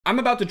I'm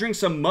about to drink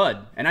some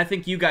mud, and I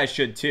think you guys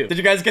should too. Did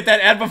you guys get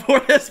that ad before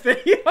this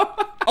video?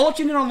 I'll let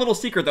you in on a little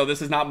secret though.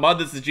 This is not mud,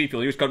 this is G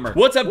Fuel. Use code MERC.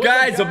 What's up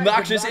guys?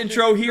 Obnoxious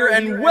intro here,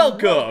 and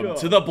welcome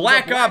to the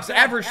Black Ops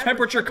Average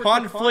Temperature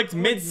Conflict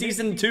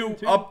Mid-Season 2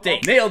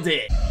 update. Nailed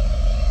it.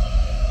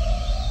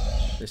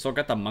 They still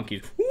got the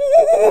monkeys.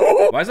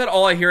 Why is that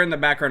all I hear in the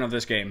background of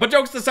this game? But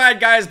jokes aside,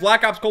 guys,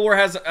 Black Ops Cold War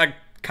has a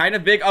kind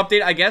of big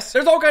update, I guess.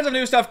 There's all kinds of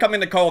new stuff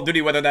coming to Call of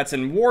Duty, whether that's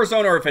in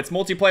Warzone or if it's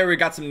multiplayer. We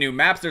got some new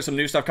maps. There's some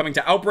new stuff coming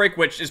to Outbreak,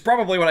 which is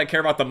probably what I care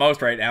about the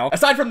most right now.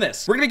 Aside from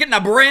this, we're gonna be getting a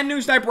brand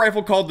new sniper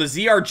rifle called the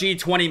ZRG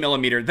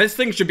 20mm. This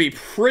thing should be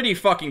pretty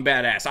fucking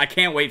badass. I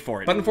can't wait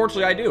for it. But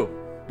unfortunately, I do.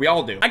 We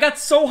all do. I got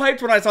so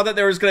hyped when I saw that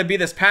there was gonna be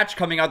this patch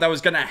coming out that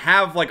was gonna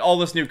have like all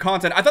this new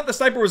content. I thought the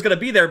sniper was gonna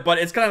be there, but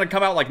it's gonna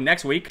come out like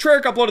next week.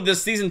 Erik uploaded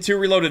this Season 2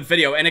 Reloaded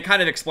video, and it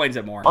kind of explains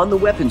it more. On the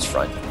weapons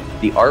front,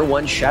 the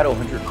R1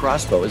 Shadowhunter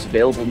crossbow is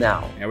available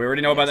now. Yeah, we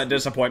already know about that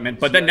disappointment,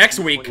 but then next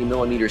week,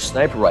 20mm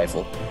sniper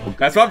rifle.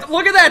 That's what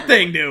look at that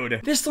thing,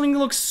 dude. This thing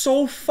looks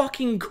so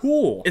fucking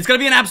cool. It's gonna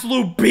be an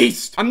absolute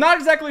beast. I'm not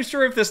exactly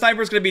sure if the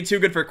sniper is gonna be too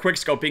good for quick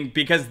scoping,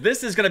 because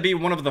this is gonna be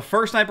one of the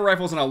first sniper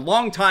rifles in a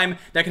long time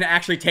that can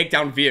actually take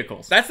down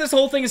vehicles. That's this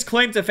whole thing's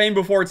claim to fame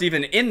before it's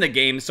even in the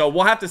game, so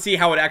we'll have to see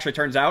how it actually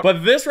turns out.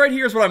 But this right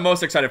here is what I'm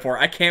most excited for.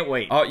 I can't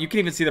wait. Oh, you can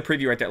even see the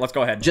preview right there. Let's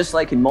go ahead. Just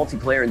like in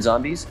multiplayer and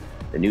zombies,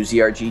 the new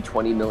ZRG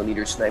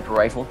 20mm sniper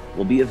rifle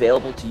will be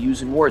available to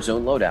use in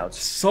Warzone loadouts.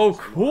 So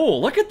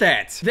cool. Look at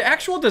that. The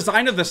actual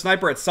design of the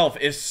sniper itself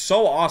is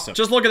so awesome.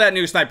 Just look at that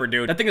new sniper,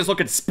 dude. That thing is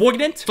looking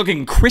spoignant. It's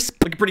looking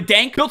crisp. Looking pretty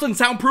dank. Built-in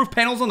soundproof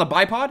panels on the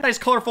bipod. Nice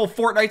colorful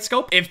Fortnite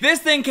scope. If this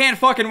thing can't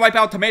fucking wipe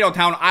out Tomato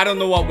Town, I don't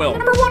know what will.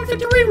 Number 1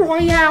 victory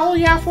royale.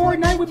 Yeah,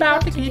 Fortnite, we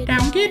about to get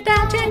down. Get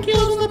down, 10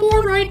 kills on the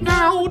board right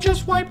now.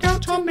 Just wiped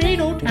out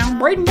Tomato Town.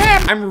 Brayden.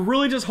 I'm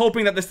really just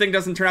hoping that this thing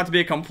doesn't turn out to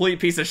be a complete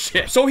piece of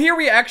shit. So here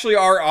we actually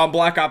are on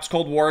Black Ops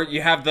Cold War.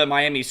 You have the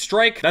Miami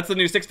Strike. That's the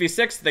new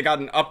 6v6. They got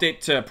an update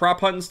to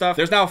prop hunt and stuff.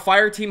 There's now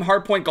Fireteam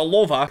Hardpoint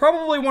Golova.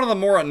 Probably one of the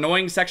more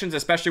annoying sections,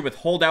 especially with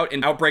Holdout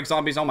and Outbreak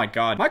zombies. Oh my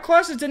god. My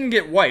classes didn't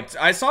get wiped.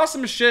 I saw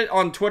some shit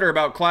on Twitter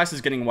about classes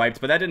getting wiped,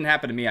 but that didn't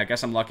happen to me. I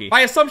guess I'm lucky.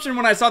 My assumption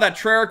when I saw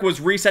that Erik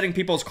was resetting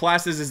people's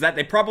classes is that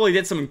they probably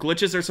did some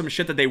glitches or some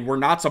shit that they were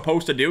not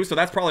supposed to do, so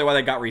that's probably why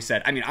they got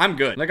reset. I mean, I'm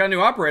good. They got a new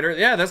operator.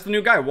 Yeah, that's the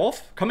new guy.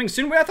 Wolf? Coming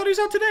soon? Wait, I thought he was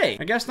out today.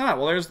 I guess not.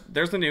 Well,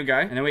 there's the new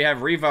guy. And then we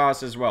have Rivas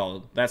as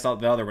well. That's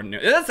not the other one.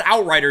 That's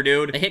Outrider,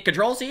 dude. They hit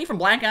Control C from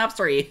Black Ops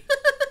 3.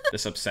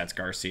 This upsets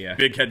Garcia.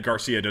 Big Head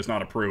Garcia does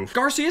not approve.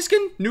 Garcia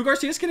skin? New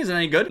Garcia skin isn't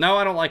any good. No,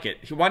 I don't like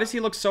it. Why does he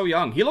look so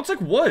young? He looks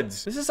like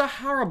Woods. This is a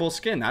horrible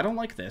skin. I don't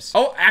like this.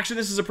 Oh, actually,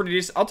 this is a pretty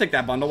decent. I'll take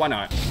that bundle. Why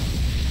not?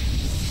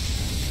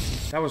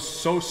 That was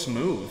so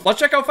smooth. Let's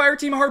check out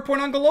Fireteam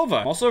Hardpoint on Golova.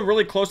 I'm also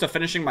really close to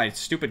finishing my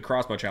stupid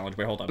crossbow challenge.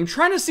 Wait, hold up. I'm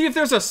trying to see if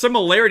there's a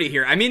similarity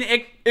here. I mean,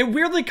 it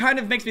weirdly kind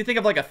of makes me think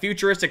of like a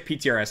futuristic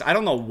PTRS. I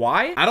don't know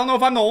why. I don't know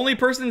if I'm the only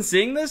person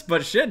seeing this,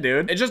 but shit,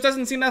 dude. It just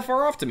doesn't seem that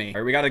far off to me.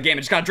 All right, we got a game.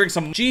 I just gotta drink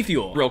some G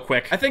Fuel real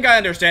quick. I think I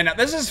understand now.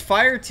 This is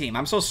Fireteam.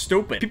 I'm so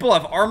stupid. People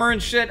have armor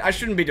and shit. I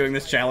shouldn't be doing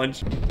this challenge.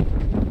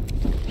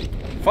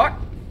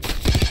 Fuck.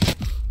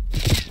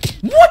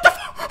 What the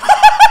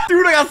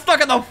Dude, I got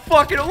stuck in the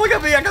fucking, look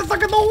at me, I got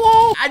stuck in the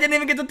wall. I didn't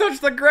even get to touch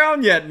the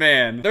ground yet,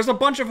 man. There's a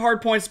bunch of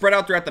hard points spread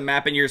out throughout the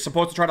map, and you're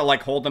supposed to try to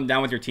like hold them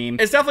down with your team.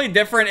 It's definitely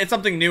different. It's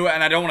something new,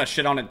 and I don't want to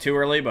shit on it too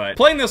early, but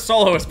playing this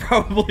solo is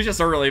probably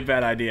just a really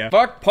bad idea.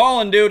 Fuck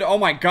pollen, dude. Oh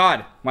my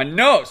god. My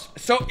nose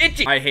is so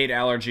itchy. I hate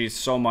allergies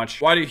so much.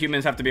 Why do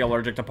humans have to be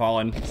allergic to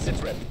pollen?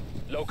 Sitrep.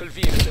 Local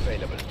vehicle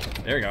available.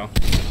 There you go.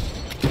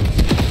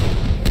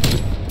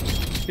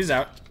 He's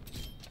out.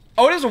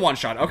 Oh, it is a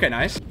one-shot. Okay,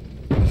 nice.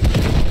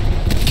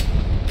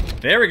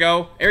 There we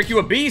go. Erik, you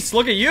a beast.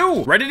 Look at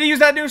you. Ready to use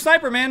that new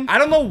sniper, man. I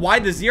don't know why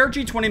the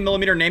ZRG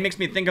 20mm name makes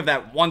me think of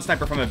that one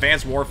sniper from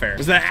Advanced Warfare.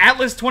 Was that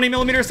Atlas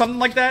 20mm, something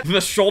like that?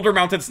 The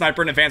shoulder-mounted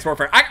sniper in Advanced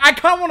Warfare. I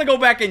kind of want to go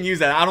back and use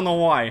that. I don't know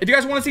why. If you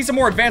guys want to see some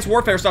more Advanced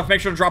Warfare stuff,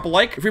 make sure to drop a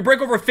like. If we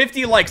break over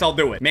 50 likes, I'll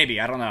do it.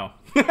 Maybe. I don't know.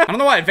 I don't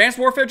know why. Advanced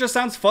Warfare just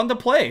sounds fun to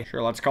play.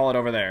 Sure, let's call it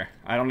over there.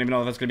 I don't even know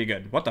if that's going to be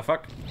good. What the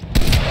fuck?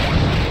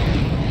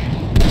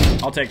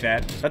 I'll take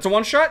that. That's a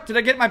one-shot? Did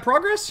I get my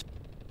progress?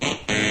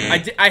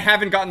 I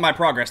haven't gotten my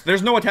progress.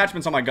 There's no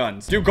attachments on my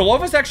guns. Dude,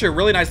 Golova's actually a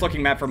really nice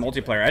looking map for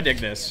multiplayer. I dig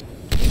this.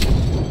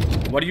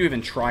 What are you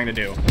even trying to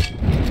do?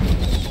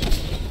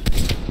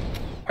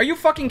 Are you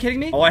fucking kidding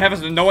me? All I have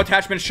is a no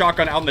attachment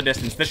shotgun out in the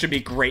distance. This should be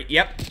great.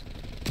 Yep.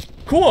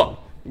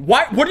 Cool.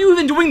 What are you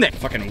even doing there?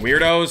 Fucking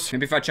weirdos.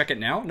 Maybe if I check it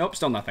now? Nope,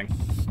 still nothing.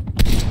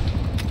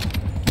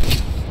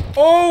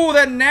 Oh,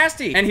 that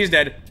nasty. And he's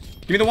dead.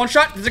 Give me the one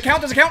shot. Does it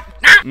count? Does it count?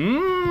 Ah!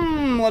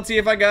 Let's see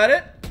if I got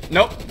it.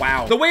 Nope.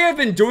 Wow. The way I've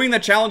been doing the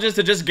challenges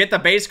to just get the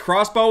base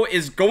crossbow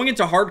is going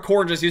into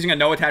hardcore and just using a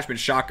no attachment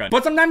shotgun.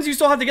 But sometimes you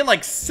still have to get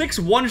like 6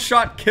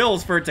 one-shot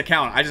kills for it to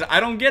count. I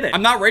don't get it.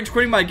 I'm not rage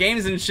quitting my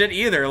games and shit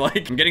either.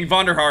 Like, I'm getting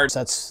Vonderhard.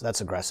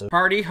 That's aggressive.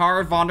 Party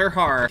hard,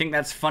 Vonderhard. Think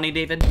that's funny,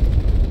 David?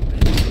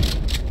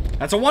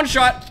 That's a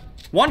one-shot.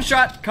 One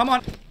shot. Come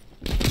on.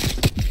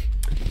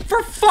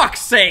 For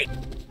fuck's sake.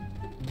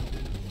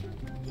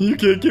 You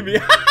can't give me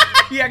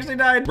He actually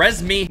died.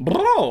 Res me.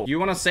 Bro, you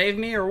want to save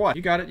me or what?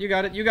 You got it. You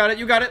got it. You got it.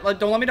 You got it. Like,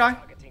 don't let me die.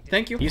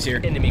 Thank you. He's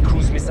here. Enemy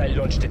cruise missile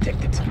launch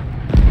detected.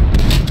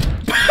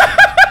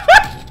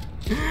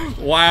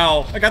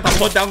 Wow. I got to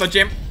put down the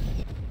gym.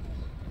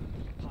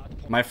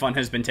 My fun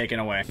has been taken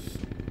away.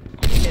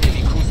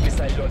 Enemy cruise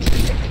missile launch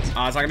detected. It's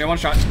not gonna be a one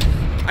shot.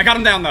 I got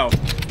him down though.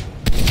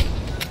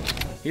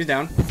 He's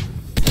down.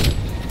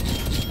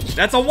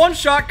 That's a one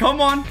shot. Come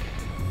on.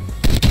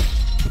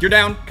 You're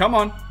down. Come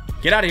on.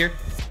 Get out of here.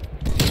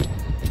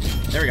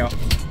 There we go.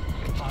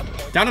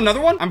 Down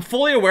another one? I'm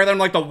fully aware that I'm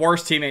like the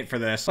worst teammate for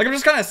this. Like I'm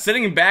just kind of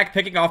sitting back,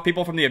 picking off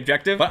people from the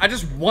objective, but I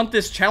just want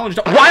this challenge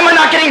to— Why am I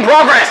not getting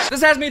progress?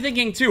 This has me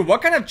thinking too,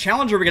 what kind of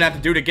challenge are we gonna have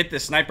to do to get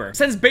this sniper?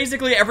 Since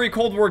basically every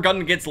Cold War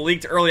gun gets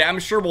leaked early, I'm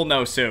sure we'll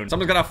know soon.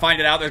 Someone's gonna find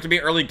it out. There's gonna be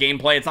early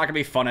gameplay. It's not gonna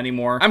be fun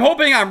anymore. I'm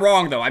hoping I'm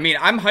wrong though. I mean,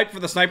 I'm hyped for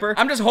the sniper.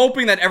 I'm just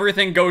hoping that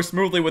everything goes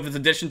smoothly with its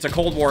addition to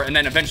Cold War and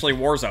then eventually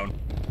Warzone.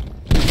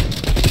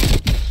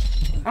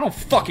 I don't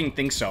fucking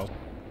think so.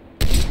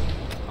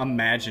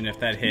 Imagine if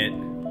that hit.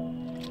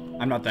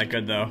 I'm not that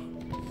good though.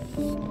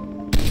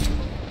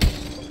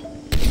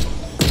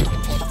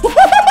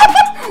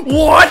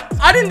 What?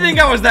 I didn't think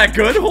I was that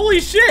good.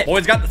 Holy shit.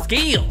 Boy's got the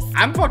skills.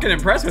 I'm fucking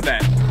impressed with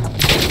that.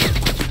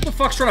 What the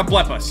fuck's trying to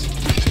blep us?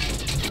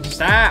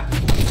 Stop.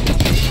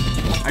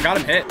 I got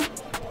him hit.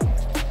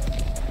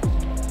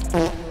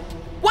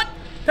 What?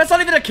 That's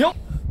not even a kill.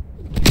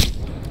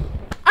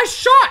 I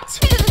shot.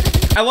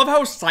 I love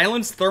how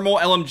silenced thermal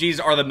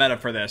LMGs are the meta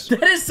for this.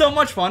 That is so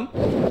much fun.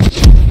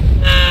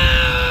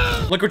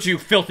 Look what you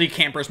filthy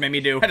campers made me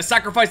do. I had to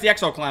sacrifice the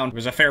Exo Clown. It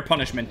was a fair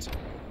punishment.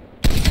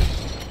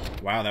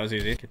 Wow, that was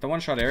easy. Get the one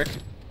shot, Eric.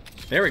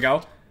 There we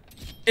go.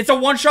 It's a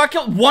one-shot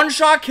kill.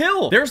 One-shot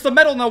kill. There's the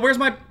medal. Now, where's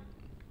my...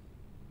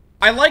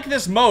 I like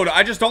this mode.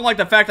 I just don't like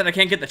the fact that I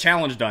can't get the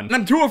challenge done. And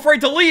I'm too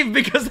afraid to leave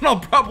because then I'll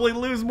probably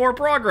lose more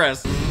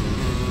progress.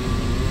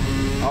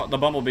 Oh, the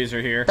bumblebees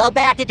are here. Go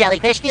back to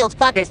Jellyfish Fields,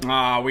 fuckers.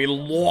 Ah, we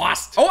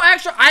lost. Oh,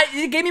 actually,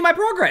 it gave me my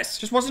progress.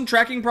 Just wasn't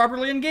tracking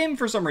properly in game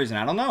for some reason.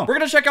 I don't know. We're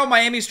gonna check out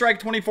Miami Strike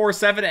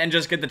 24/7 and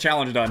just get the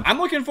challenge done. I'm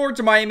looking forward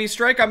to Miami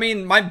Strike. I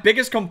mean, my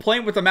biggest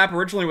complaint with the map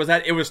originally was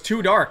that it was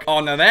too dark.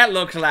 Oh, now that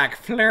looks like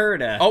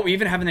Florida. Oh, we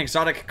even have an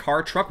exotic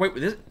car truck. Wait,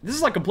 this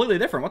is like completely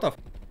different. What the f—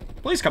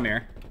 Please come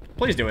here.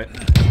 Please do it.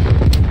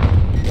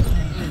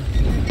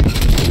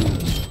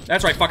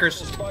 That's right,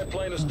 fuckers.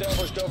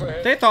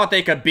 They thought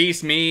they could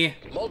beast me.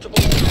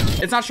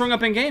 It's not showing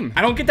up in game.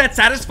 I don't get that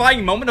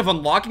satisfying moment of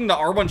unlocking the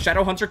R1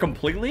 Shadow Hunter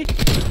completely.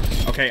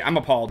 Okay, I'm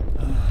appalled.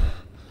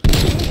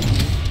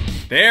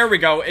 There we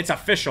go. It's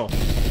official.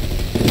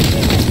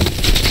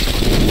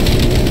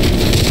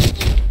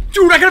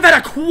 Dude, I could have had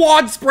a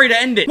quad spray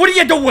to end it. What are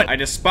you doing? I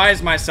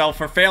despise myself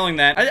for failing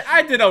that.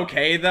 I did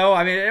okay, though.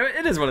 I mean,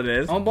 it is what it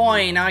is. Oh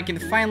boy, now I can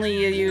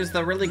finally use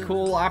the really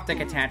cool optic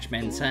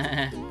attachments.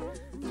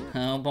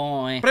 Oh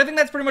boy. But I think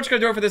that's pretty much gonna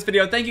do it for this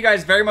video. Thank you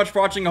guys very much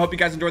for watching. I hope you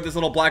guys enjoyed this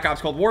little Black Ops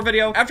Cold War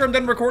video. After I'm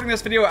done recording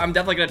this video, I'm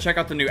definitely gonna check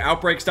out the new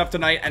Outbreak stuff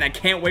tonight, and I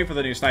can't wait for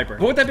the new sniper.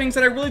 But with that being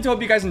said, I really do hope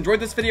you guys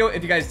enjoyed this video.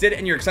 If you guys did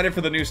and you're excited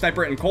for the new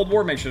sniper in Cold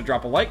War, make sure to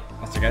drop a like.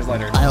 I'll see you guys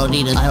later. I don't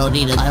need to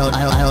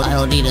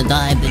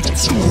die,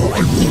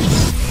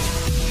 bitch.